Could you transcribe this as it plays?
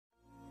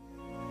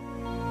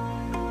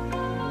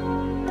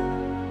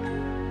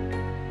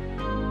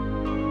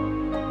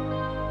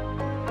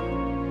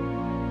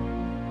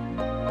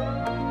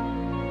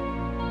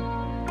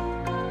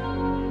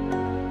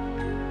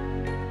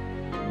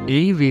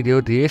এই ভিডিও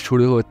দিয়ে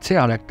শুরু হচ্ছে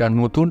আর একটা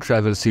নতুন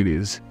ট্রাভেল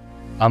সিরিজ।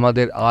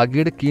 আমাদের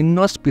আগের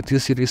কিন্নস স্পিতি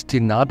সিরিজটি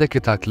না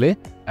দেখে থাকলে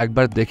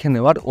একবার দেখে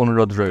নেওয়ার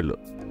অনুরোধ রইল।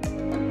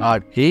 আর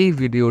এই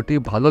ভিডিওটি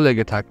ভালো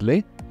লেগে থাকলে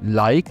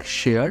লাইক,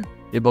 শেয়ার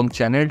এবং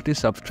চ্যানেলটি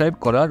সাবস্ক্রাইব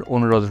করার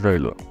অনুরোধ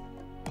রইল।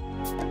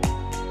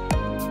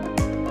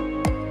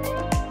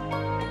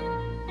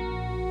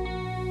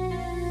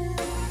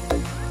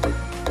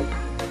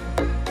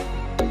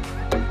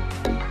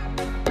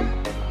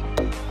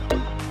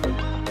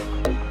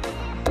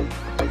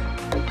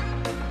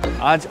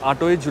 আজ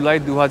 8ই জুলাই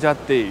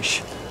 2023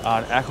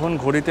 আর এখন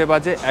ঘড়িতে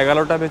বাজে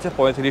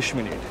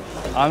 11:35।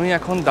 আমি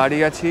এখন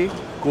দাঁড়িয়ে আছি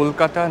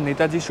কলকাতা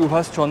নেতাজি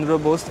সুভাষচন্দ্র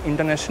বোস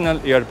ইন্টারন্যাশনাল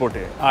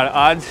এয়ারপোর্টে। আর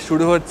আজ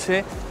শুরু হচ্ছে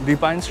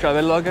দীপায়ন্স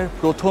ট্রাভেলগের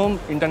প্রথম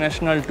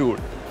ইন্টারন্যাশনাল ট্যুর।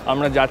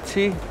 আমরা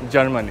যাচ্ছি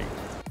জার্মানি।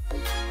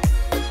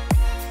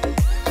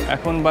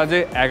 এখন বাজে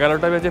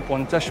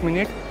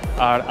 11:50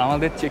 আর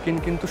আমাদের চেক ইন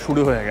কিন্তু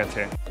শুরু হয়ে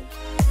গেছে।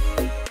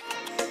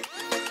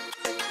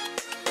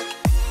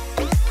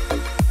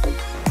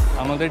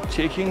 আমাদের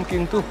চেকিং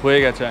কিন্তু হয়ে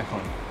গেছে।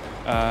 এখন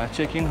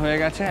চেক ইন হয়ে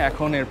গেছে,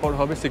 এখন এরপর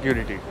হবে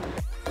সিকিউরিটি।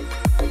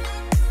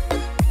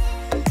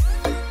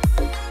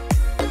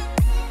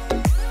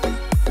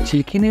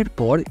 চেক ইনের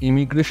পর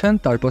ইমিগ্রেশন,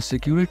 তারপর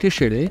সিকিউরিটি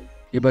সেরে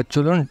এবার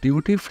চলুন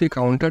ডিউটি ফ্রি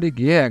কাউন্টারে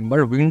গিয়ে একবার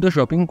উইন্ডো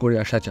শপিং করে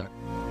আসা যাক।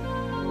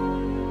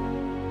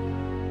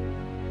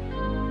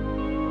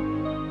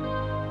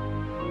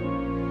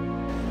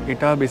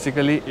 এটা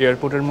বেসিক্যালি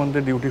এয়ারপোর্টের মধ্যে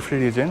ডিউটি ফ্রি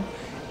রিজন।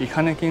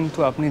 এখানে কিন্তু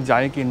আপনি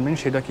যাই কিনবেন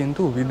সেটা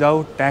কিন্তু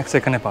উইদাউট ট্যাক্স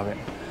এখানে পাবেন।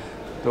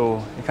 তো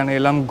এখানে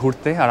এলাম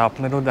ঘুরতে আর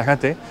আপনাদেরও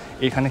দেখাতে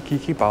এখানে কি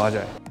কি পাওয়া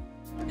যায়।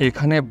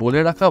 এখানে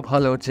বলে রাখা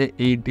ভালো যে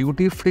এই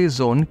ডিউটি ফ্রি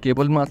জোন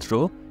কেবলমাত্র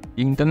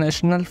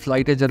ইন্টারন্যাশনাল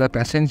ফ্লাইটে যারা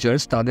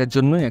প্যাসেঞ্জার্স তাদের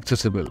জন্যই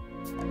অ্যাক্সেসিবল।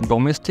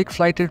 ডোমেস্টিক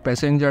ফ্লাইটের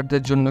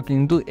প্যাসেঞ্জারদের জন্য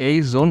কিন্তু এই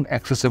জোন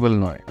অ্যাক্সেসিবল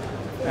নয়।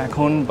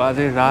 এখন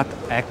বাজে রাত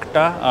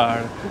 1টা আর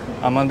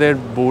আমাদের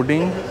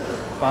বোর্ডিং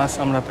পাস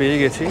আমরা পেয়ে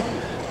গেছি।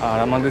 আর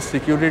আমাদের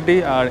সিকিউরিটি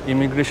আর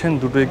ইমিগ্রেশন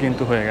দুটোই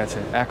কিন্তু হয়ে গেছে।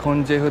 এখন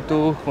যেহেতু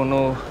কোনো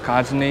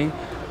কাজ নেই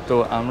তো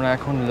আমরা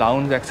এখন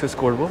লাউঞ্জ অ্যাক্সেস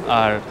করব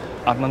আর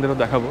আপনাদেরও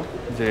দেখাবো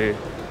যে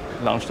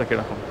লাউঞ্জটা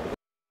কীরকম।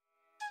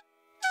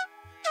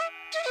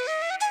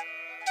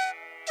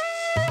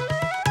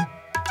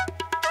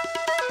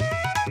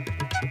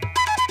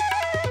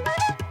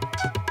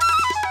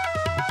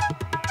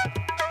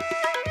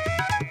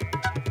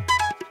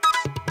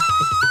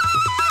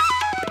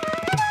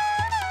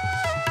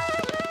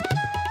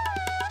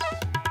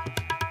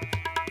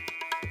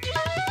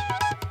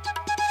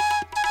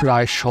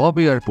 প্রায় সব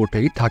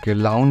এয়ারপোর্টেই থাকে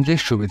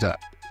লাউঞ্জের সুবিধা।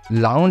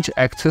 লাউঞ্জ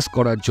অ্যাক্সেস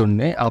করার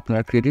জন্যে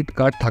আপনার ক্রেডিট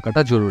কার্ড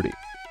থাকাটা জরুরি।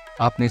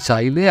 আপনি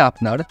চাইলে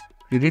আপনার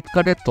ক্রেডিট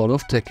কার্ডের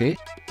তরফ থেকে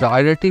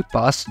প্রায়োরিটি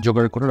পাস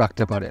জোগাড় করে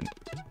রাখতে পারেন।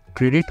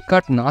 ক্রেডিট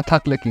কার্ড না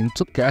থাকলে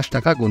কিন্তু ক্যাশ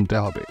টাকা গুনতে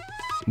হবে।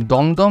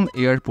 দমদম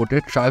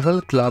এয়ারপোর্টের ট্রাভেল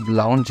ক্লাব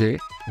লাউঞ্জে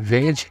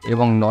ভেজ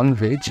এবং নন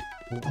ভেজ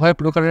উভয়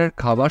প্রকারের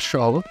খাবার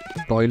সহ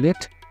টয়লেট,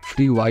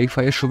 ফ্রি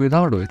ওয়াইফাইয়ের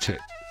সুবিধাও রয়েছে।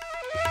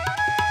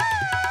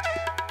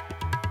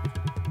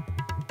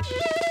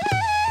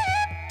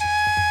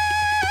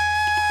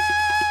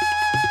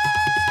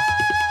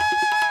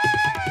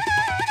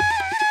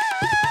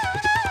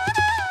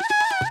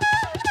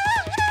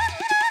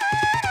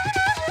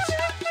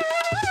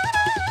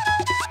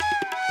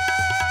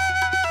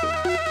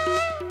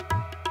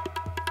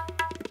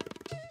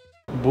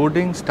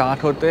 বোর্ডিং স্টার্ট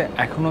হতে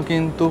এখনও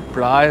কিন্তু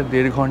প্রায়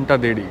 1.5 ঘন্টা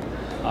দেরি।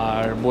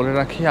 আর বলে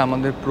রাখি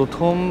আমাদের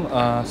প্রথম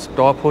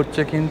স্টপ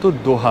হচ্ছে কিন্তু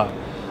দোহা।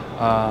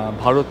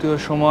 ভারতীয়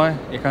সময়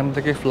এখান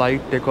থেকে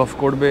ফ্লাইট টেক অফ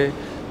করবে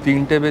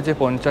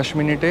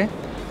 3:50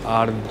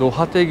 আর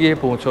দোহাতে গিয়ে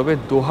পৌঁছবে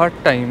দোহার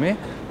টাইমে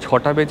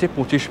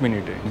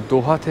 6:25।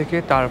 দোহা থেকে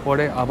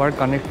তারপরে আবার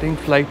কানেক্টিং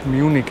ফ্লাইট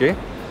মিউনিকে।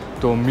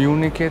 তো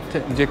মিউনিকের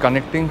যে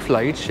কানেক্টিং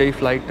ফ্লাইট সেই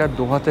ফ্লাইটটা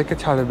দোহা থেকে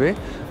ছাড়বে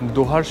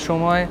দোহার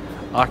সময়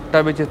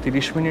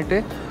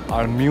 8:30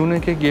 আর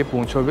মিউনিকে গিয়ে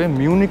পৌঁছবে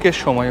মিউনিকের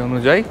সময়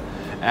অনুযায়ী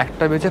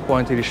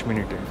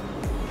 1:35।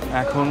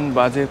 এখন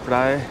বাজে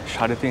প্রায়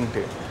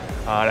 3:30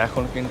 আর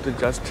এখন কিন্তু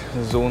জাস্ট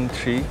জোন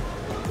 3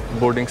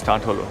 বোর্ডিং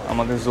স্টার্ট হলো।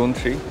 আমাদের জোন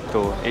 3,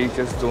 তো এই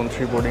জাস্ট জোন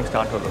 3 বোর্ডিং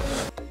স্টার্ট হলো।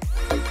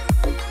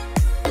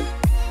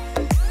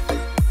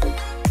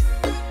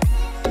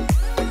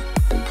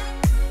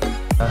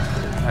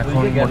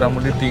 এখন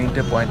মোটামুটি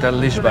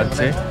 3:45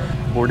 বাজছে।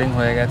 বোর্ডিং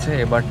হয়ে গেছে,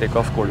 এবার টেক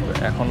অফ করবে।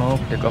 এখনও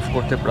টেক অফ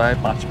করতে প্রায়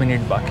 5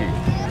 মিনিট বাকি।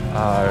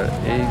 আর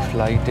এই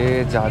ফ্লাইটে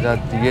যা যা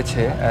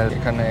দিয়েছে,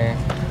 এখানে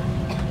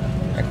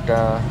একটা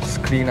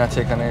স্ক্রিন আছে,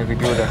 এখানে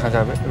ভিডিও দেখা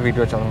যাবে,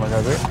 ভিডিও চালানো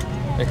যাবে।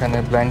 এখানে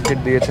ব্ল্যাঙ্কেট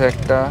দিয়েছে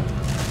একটা,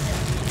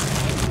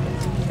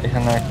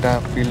 এখানে একটা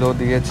পিলো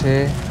দিয়েছে,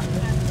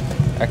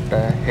 একটা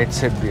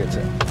হেডসেট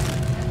দিয়েছে।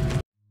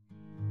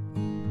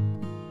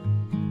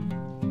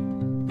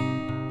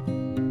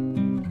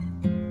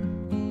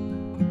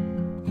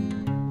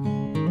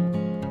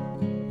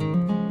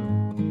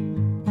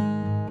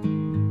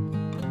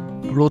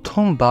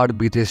 প্রথমবার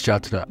বিদেশ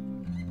যাত্রা,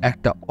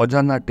 একটা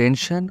অজানা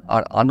টেনশন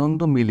আর আনন্দ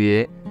মিলিয়ে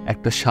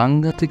একটা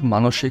সাংঘাতিক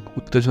মানসিক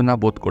উত্তেজনা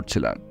বোধ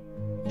করছিলাম।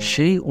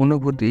 সেই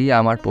অনুভূতি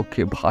আমার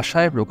পক্ষে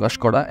ভাষায় প্রকাশ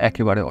করা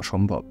একেবারে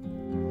অসম্ভব।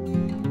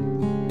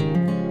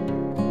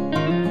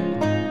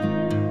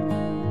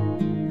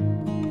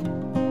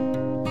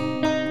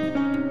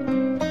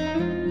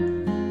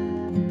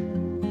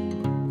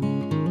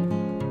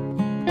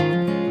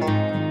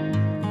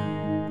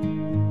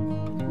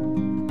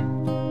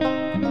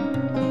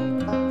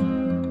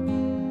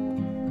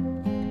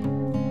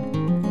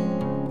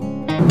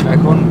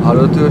 এখন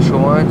ভারতীয়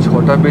সময়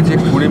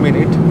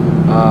 6:20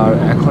 আর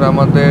এখন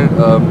আমাদের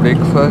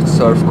ব্রেকফাস্ট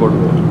সার্ভ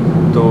করব।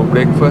 তো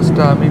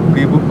ব্রেকফাস্টটা আমি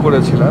প্রি বুক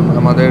করেছিলাম,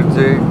 আমাদের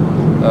যে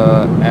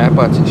অ্যাপ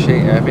আছে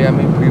সেই অ্যাপে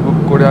আমি প্রি বুক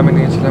করে আমি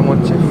নিয়েছিলাম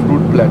হচ্ছে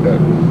ফ্রুট প্ল্যাটার।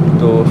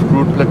 তো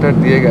ফ্রুট প্ল্যাটার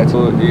দিয়ে গেছে।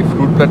 তো এই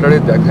ফ্রুট প্ল্যাটারে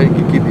দেখাই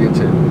কী কী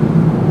দিয়েছে।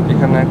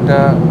 এখানে একটা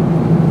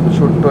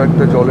ছোট্ট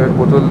একটা জলের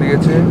বোতল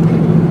দিয়েছে,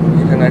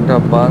 এখানে একটা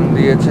বান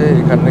দিয়েছে,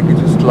 এখানে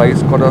কিছু স্লাইস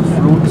করা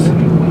ফ্রুটস,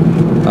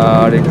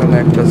 আর এখানে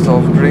একটা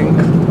সফট ড্রিঙ্ক,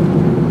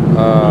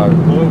 আর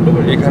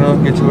এখানেও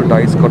কিছু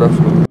ডাইস করা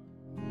ফ্রুট।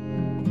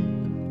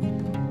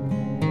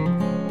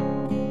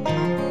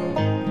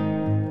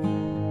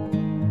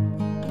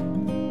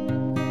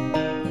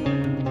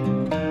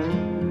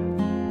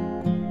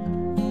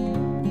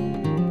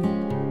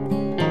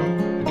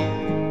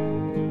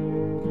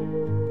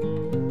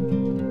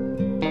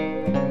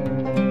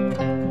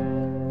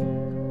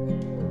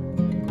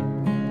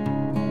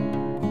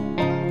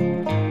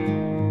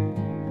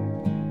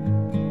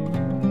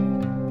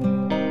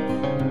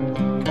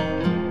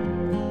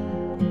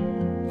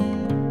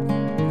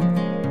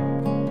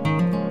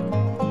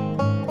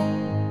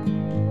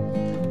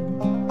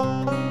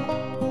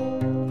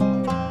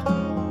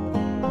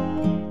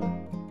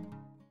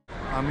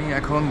 আমি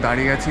এখন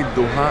দাঁড়িয়ে আছি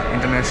দোহা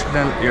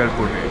ইন্টারন্যাশনাল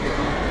এয়ারপোর্টে।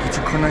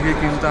 কিছুক্ষণ আগে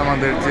কিন্তু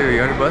আমাদের যে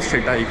এয়ারবাস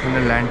সেটা এখানে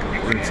ল্যান্ড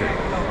করেছে।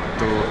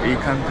 তো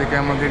এইখান থেকে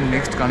আমাদের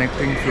নেক্সট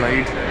কানেক্টিং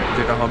ফ্লাইট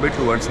যেটা হবে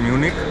টুয়ার্ডস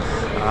মিউনিক।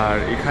 আর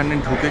এখানে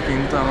ঢুকে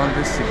কিন্তু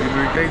আমাদের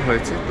সিকিউরিটিটাই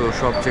হয়েছে, তো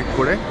সব চেক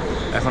করে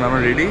এখন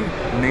আমরা রেডি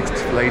নেক্সট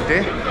ফ্লাইটে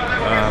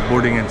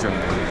বোর্ডিংয়ের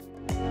জন্য।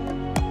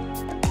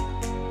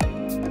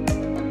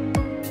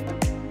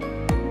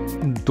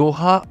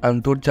 দোহা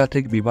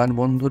আন্তর্জাতিক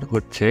বিমানবন্দর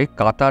হচ্ছে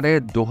কাতারের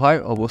দোহায়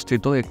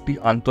অবস্থিত একটি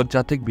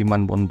আন্তর্জাতিক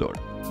বিমানবন্দর।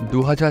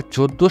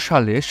 2014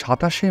 সালে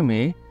 27শে মে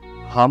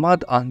হামাদ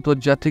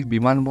আন্তর্জাতিক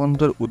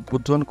বিমানবন্দর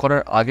উদ্বোধন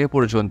করার আগে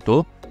পর্যন্ত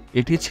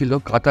এটি ছিল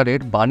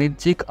কাতারের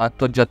বাণিজ্যিক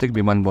আন্তর্জাতিক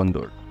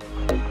বিমানবন্দর।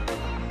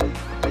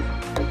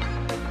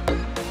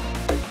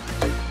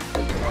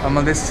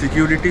 আমাদের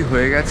সিকিউরিটি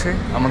হয়ে গেছে,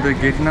 আমাদের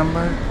গেট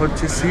নাম্বার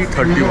হচ্ছে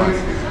C31।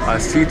 আর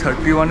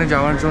C31-এ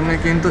যাওয়ার জন্য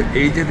কিন্তু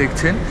এই যে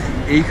দেখছেন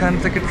এইখান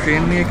থেকে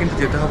ট্রেন নিয়ে কিন্তু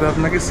যেতে হবে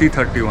আপনাকে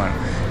C31।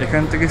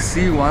 এখান থেকে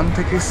C1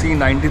 থেকে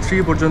C93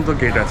 পর্যন্ত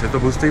গেট আছে, তো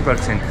বুঝতেই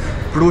পারছেন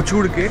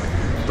প্রচুর গেট।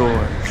 তো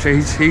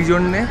সেই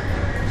জন্যে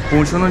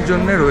পৌঁছানোর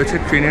জন্যে রয়েছে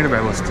ট্রেনের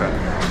ব্যবস্থা।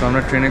 তো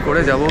আমরা ট্রেনে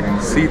করে যাব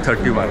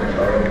C31।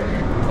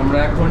 আমরা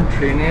এখন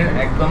ট্রেনের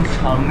একদম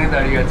সামনে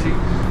দাঁড়িয়ে আছি,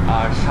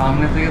 আর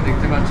সামনে থেকে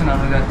দেখতে পাচ্ছেন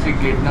আমরা যাচ্ছি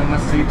গেট নাম্বার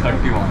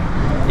C31।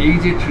 এই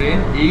যে ট্রেন,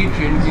 এই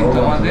ট্রেন কিন্তু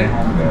আমাদের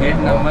গেট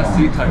নাম্বার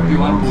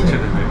C31 পৌঁছে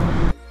দেবে।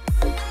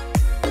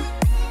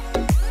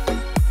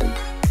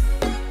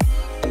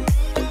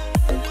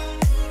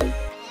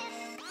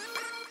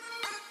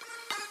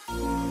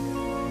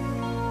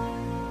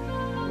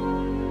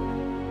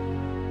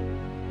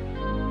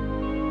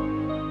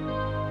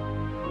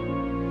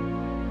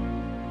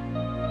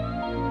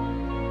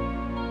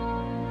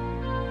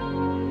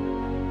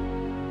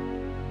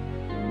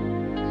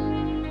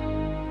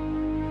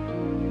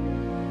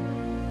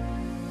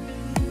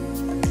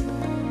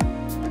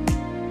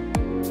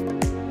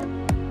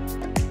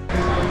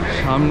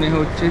 সামনে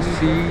হচ্ছে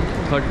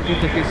C30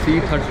 থেকে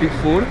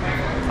C34,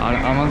 আর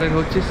আমাদের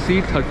হচ্ছে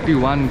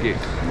C31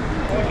 গেট।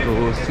 তো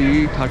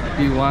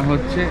C31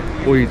 হচ্ছে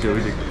ওই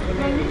দিক।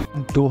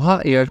 দোহা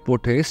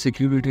এয়ারপোর্টে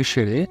সিকিউরিটি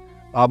সেরে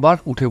আবার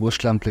উঠে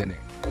বসলাম প্লেনে।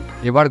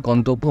 এবার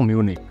গন্তব্য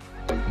মিউনিক।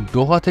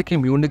 দোহা থেকে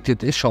মিউনিক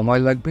যেতে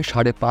সময় লাগবে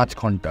 5.5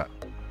 ঘন্টা।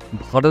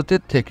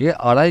 ভারতের থেকে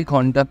 2.5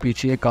 ঘন্টা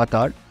পিছিয়ে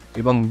কাতার,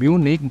 এবং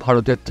মিউনিক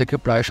ভারতের থেকে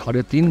প্রায়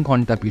 3.5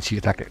 ঘন্টা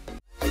পিছিয়ে থাকে।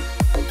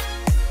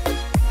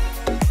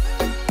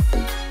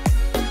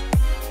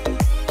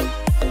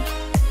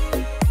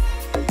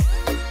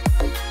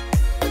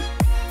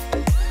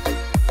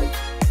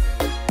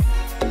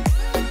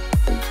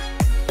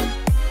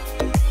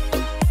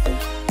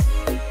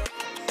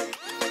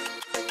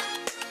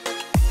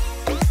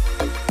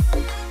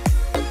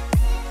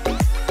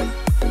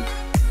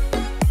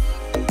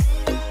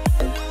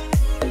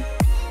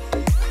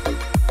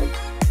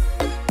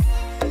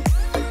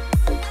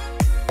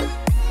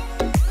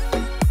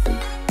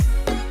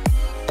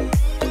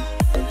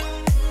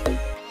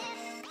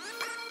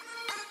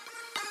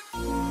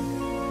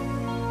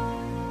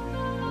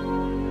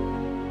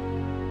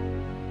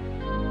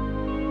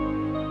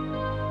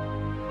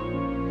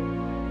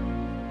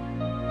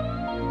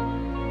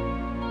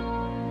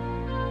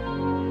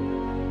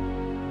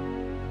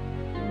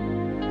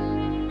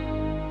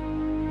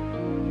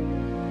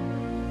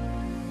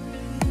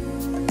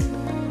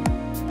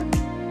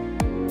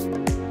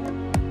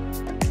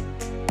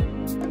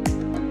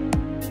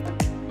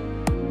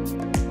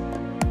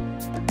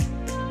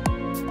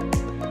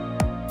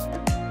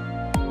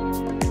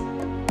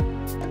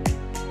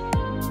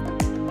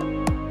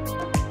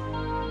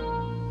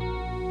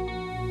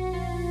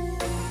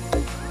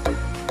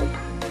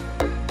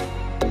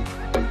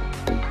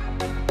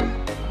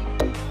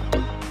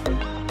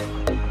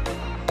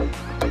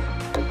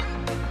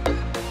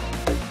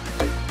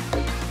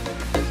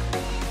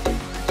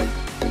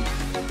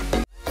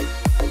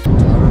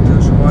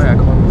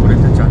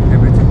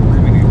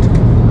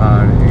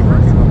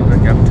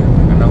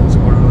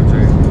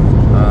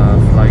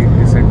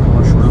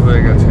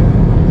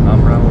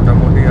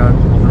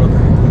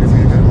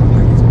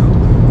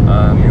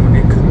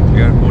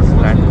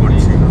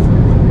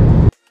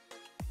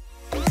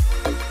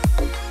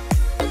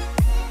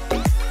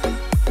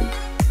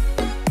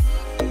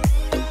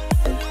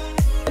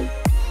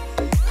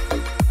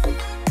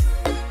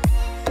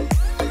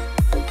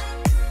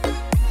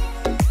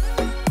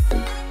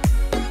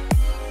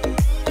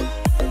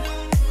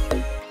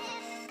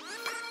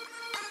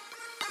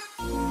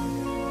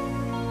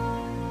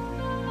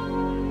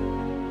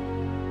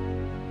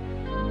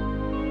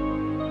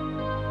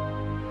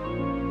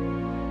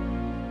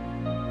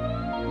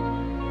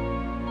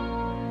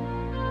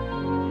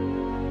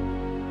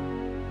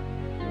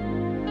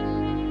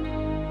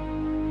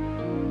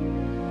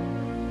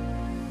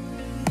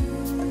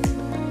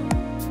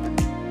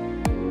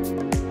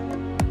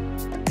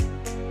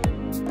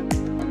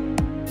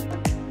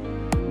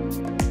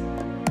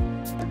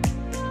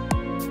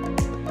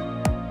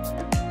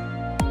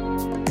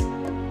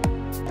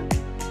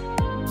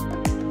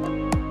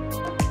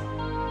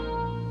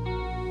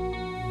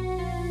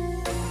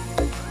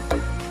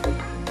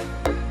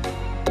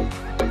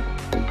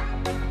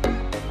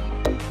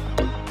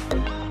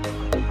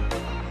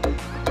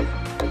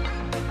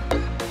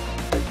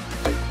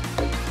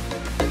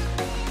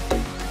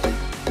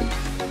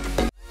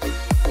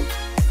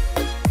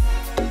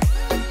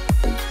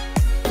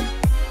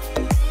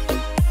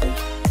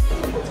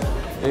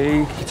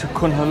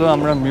 কিছুক্ষণ হলো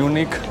আমরা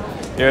মিউনিক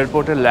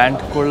এয়ারপোর্টে ল্যান্ড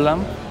করলাম।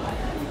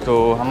 তো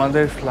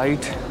আমাদের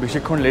ফ্লাইট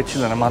বেশিক্ষণ লেট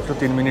ছিল না, মাত্র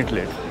 3 মিনিট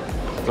লেট।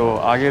 তো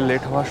আগে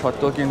লেট হওয়া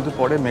সত্ত্বেও কিন্তু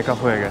পরে মেকআপ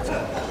হয়ে গেছে।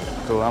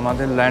 তো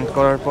আমাদের ল্যান্ড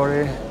করার পরে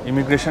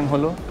ইমিগ্রেশন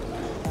হলো,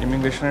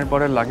 ইমিগ্রেশনের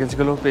পরে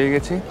লাগেজগুলো পেয়ে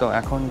গেছি। তো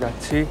এখন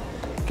যাচ্ছি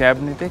ক্যাব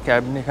নিতে,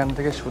 ক্যাব নিয়ে এখান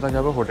থেকে সোজা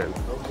যাবো হোটেল।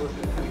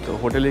 তো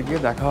হোটেলে গিয়ে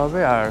দেখা হবে,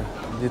 আর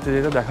যেতে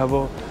যেতে দেখাবো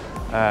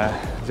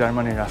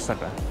জার্মানির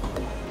রাস্তাটা।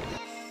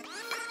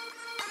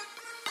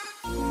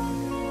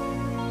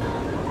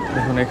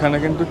 দেখুন এখানে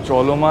কিন্তু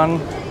চলমান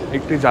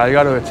একটি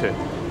জায়গা রয়েছে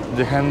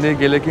যেখান দিয়ে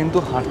গেলে কিন্তু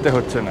হাঁটতে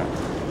হচ্ছে না।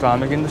 তো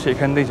আমি কিন্তু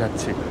সেখান দিয়েই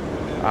যাচ্ছি,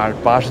 আর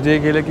পাশ দিয়ে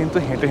গেলে কিন্তু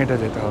হেঁটে হেঁটে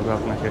যেতে হবে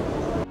আপনাকে।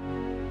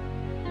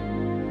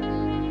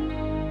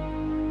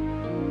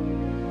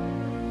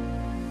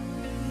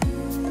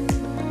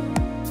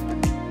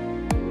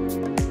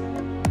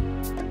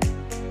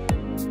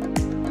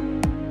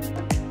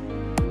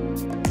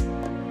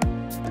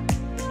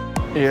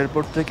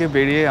 এয়ারপোর্ট থেকে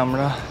বেরিয়ে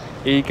আমরা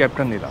এই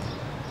ক্যাবটা নিলাম,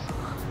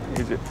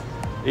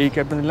 এই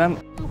ক্যাবটা নিলাম।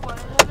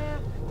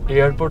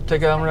 এয়ারপোর্ট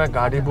থেকে আমরা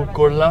গাড়ি বুক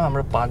করলাম,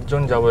 আমরা 5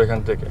 জন যাবো এখান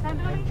থেকে।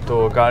 তো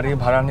গাড়ি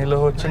ভাড়া নিল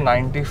হচ্ছে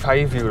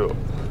 95 ইউরো।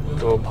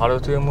 তো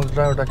ভারতীয়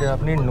মুদ্রা ওটাকে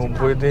আপনি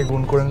 90 দিয়ে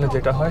গুণ করে নিলে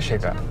যেটা হয়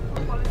সেটা।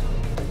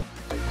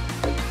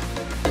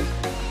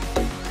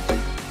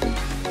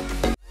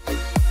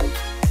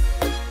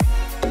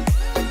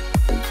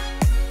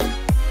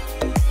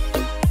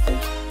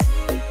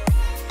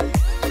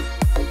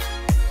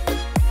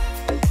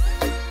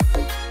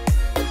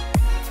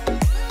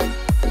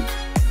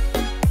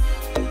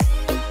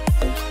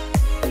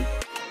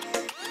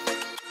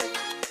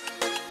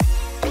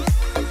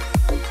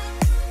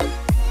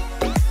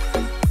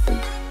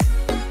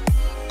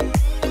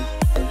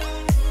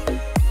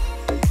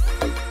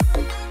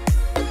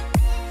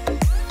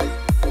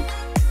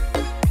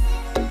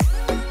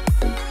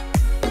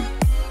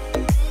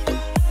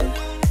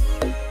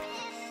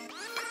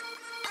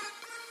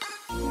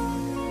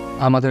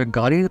 আমাদের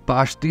গাড়ির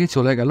পাশ দিয়ে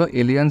চলে গেল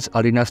এলিয়ান্স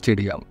আরিনা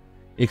স্টেডিয়াম।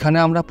 এখানে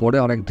আমরা পরে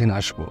অনেক দিন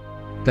আসব,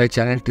 তাই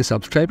চ্যানেলটি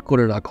সাবস্ক্রাইব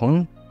করে রাখুন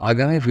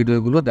আগামী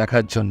ভিডিওগুলো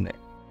দেখার জন্যে।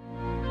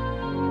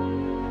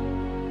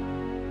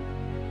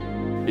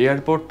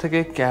 এয়ারপোর্ট থেকে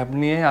ক্যাব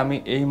নিয়ে আমি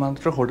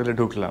এইমাত্র হোটেলে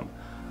ঢুকলাম।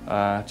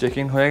 চেক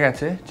ইন হয়ে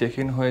গেছে। চেক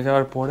ইন হয়ে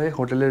যাওয়ার পরে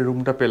হোটেলের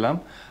রুমটা পেলাম।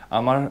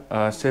 আমার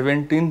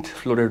 17th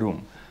ফ্লোরে রুম,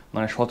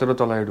 মানে 17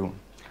 তলায় রুম।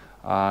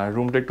 আর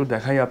রুমটা একটু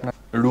দেখাই আপনার।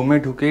 রুমে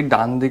ঢুকেই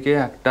ডান দিকে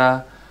একটা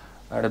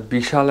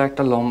বিশাল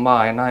একটা লম্বা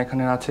আয়না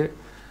এখানে আছে,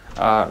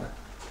 আর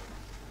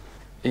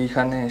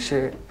এইখানে এসে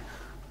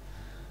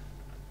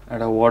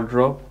একটা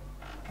ওয়ার্ড্রপ,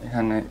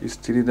 এখানে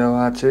ইস্ত্রি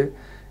দেওয়া আছে,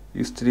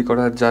 ইস্ত্রি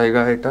করার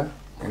জায়গা। এটা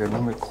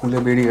আমি খুলে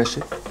বেরিয়ে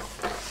আসে,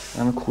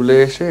 আমি খুলে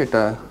এসে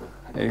এটা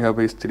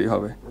এইভাবে ইস্ত্রি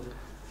হবে।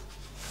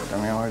 এটা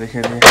আমি আবার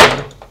রেখে দিই।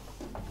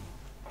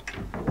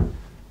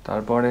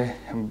 তারপরে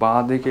বাঁ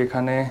দিকে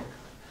এখানে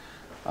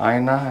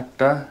আয়না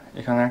একটা,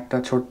 এখানে একটা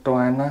ছোট্ট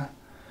আয়না,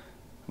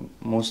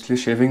 মোস্টলি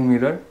শেভিং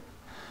মিরর।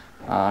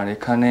 আর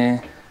এখানে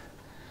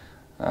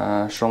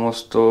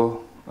সমস্ত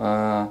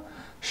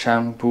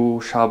শ্যাম্পু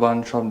সাবান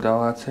সব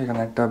দেওয়া আছে।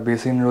 এখানে একটা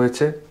বেসিন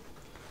রয়েছে,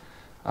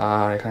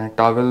 আর এখানে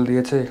টাওয়েল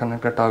দিয়েছে, এখানে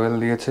একটা টাওয়েল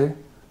দিয়েছে,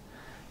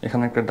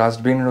 এখানে একটা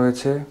ডাস্টবিন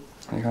রয়েছে,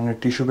 এখানে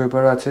টিস্যু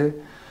পেপার আছে।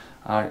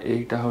 আর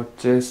এইটা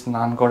হচ্ছে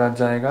স্নান করার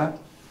জায়গা।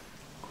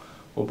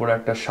 উপরে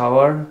একটা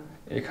শাওয়ার,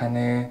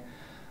 এখানে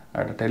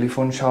একটা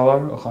টেলিফোন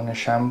শাওয়ার, ওখানে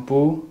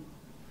শ্যাম্পু,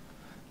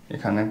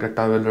 এখানে একটা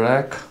টাওয়েল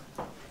র্যাক।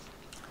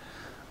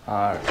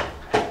 আর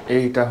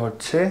এইটা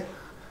হচ্ছে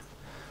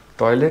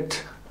টয়লেট,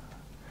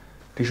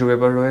 টিস্যু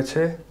পেপার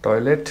রয়েছে,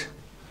 টয়লেট।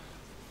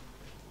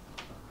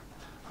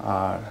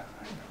 আর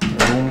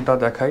রুমটা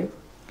দেখাই,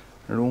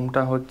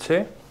 রুমটা হচ্ছে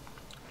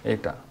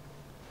এটা।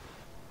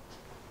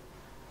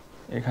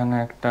 এখানে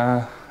একটা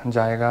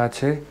জায়গা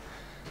আছে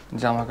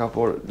জামা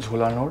কাপড়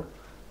ঝোলানোর,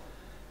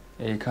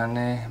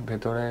 এইখানে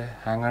ভেতরে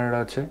হ্যাঙ্গার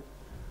আছে।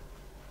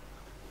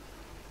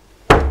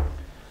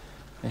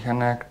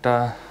 এখানে একটা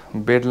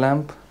bed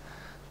lamp,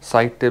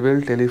 side table,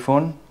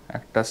 telephone,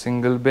 একটা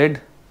সিঙ্গেল বেড।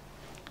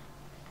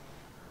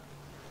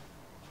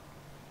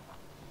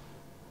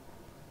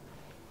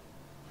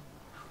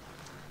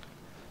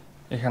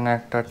 এখানে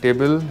একটা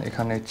টেবিল,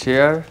 এখানে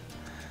চেয়ার,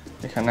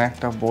 এখানে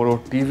একটা বড়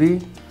টিভি,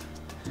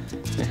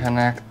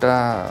 এখানে একটা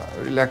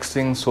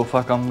রিল্যাক্সিং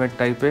সোফা কাম বেড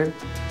টাইপের,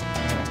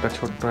 একটা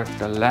ছোট্ট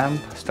একটা ল্যাম্প,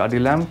 স্টাডি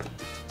ল্যাম্প।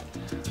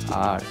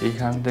 আর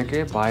এইখান থেকে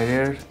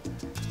বাইরের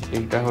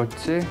এইটা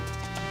হচ্ছে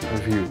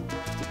ভিউ।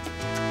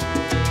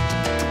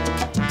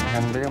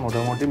 এখান থেকে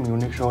মোটামুটি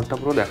মিউনিক শহরটা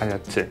পুরো দেখা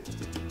যাচ্ছে।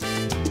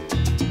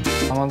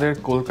 আমাদের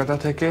কলকাতা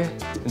থেকে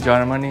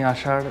জার্মানি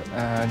আসার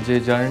যে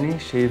জার্নি,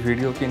 সেই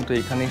ভিডিও কিন্তু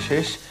এখানেই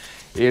শেষ।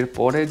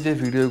 এরপরে যে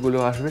ভিডিওগুলো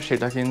আসবে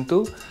সেটা কিন্তু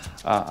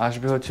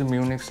আসবে হচ্ছে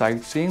মিউনিক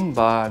সাইট সিইং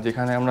বা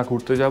যেখানে আমরা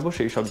ঘুরতে যাব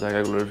সেই সব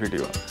জায়গাগুলোর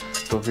ভিডিও।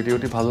 তো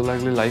ভিডিওটি ভালো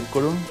লাগলে লাইক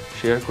করুন,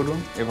 শেয়ার করুন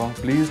এবং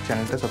প্লিজ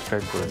চ্যানেলটা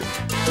সাবস্ক্রাইব করে দিন।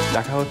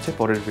 দেখা হচ্ছে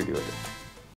পরের ভিডিওতে।